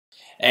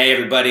Hey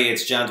everybody,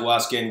 it's Jon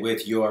Dwoskin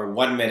with your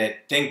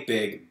 1-minute Think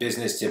Big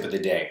business tip of the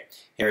day.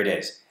 Here it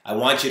is. I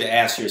want you to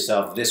ask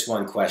yourself this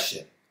one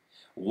question.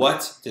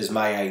 What does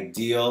my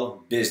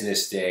ideal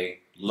business day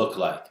look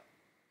like?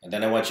 And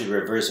then I want you to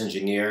reverse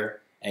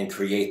engineer and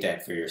create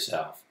that for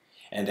yourself.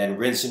 And then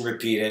rinse and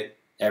repeat it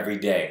every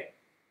day.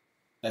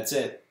 That's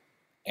it.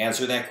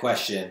 Answer that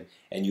question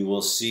and you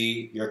will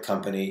see your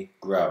company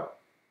grow.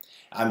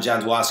 I'm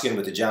Jon Dwoskin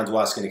with the Jon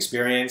Dwoskin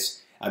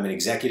Experience. I'm an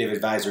executive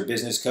advisor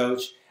business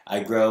coach.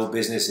 I grow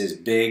businesses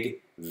big,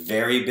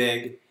 very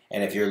big,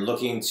 and if you're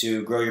looking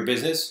to grow your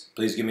business,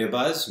 please give me a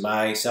buzz.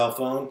 My cell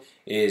phone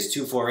is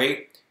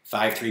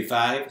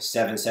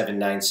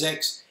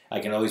 248-535-7796. I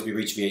can always be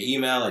reached via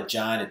email at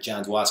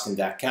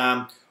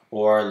john@jondwoskin.com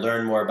or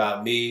learn more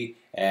about me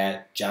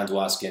at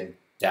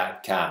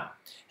jondwoskin.com.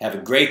 Have a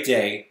great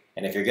day,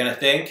 and if you're going to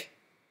think,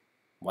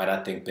 why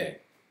not think big?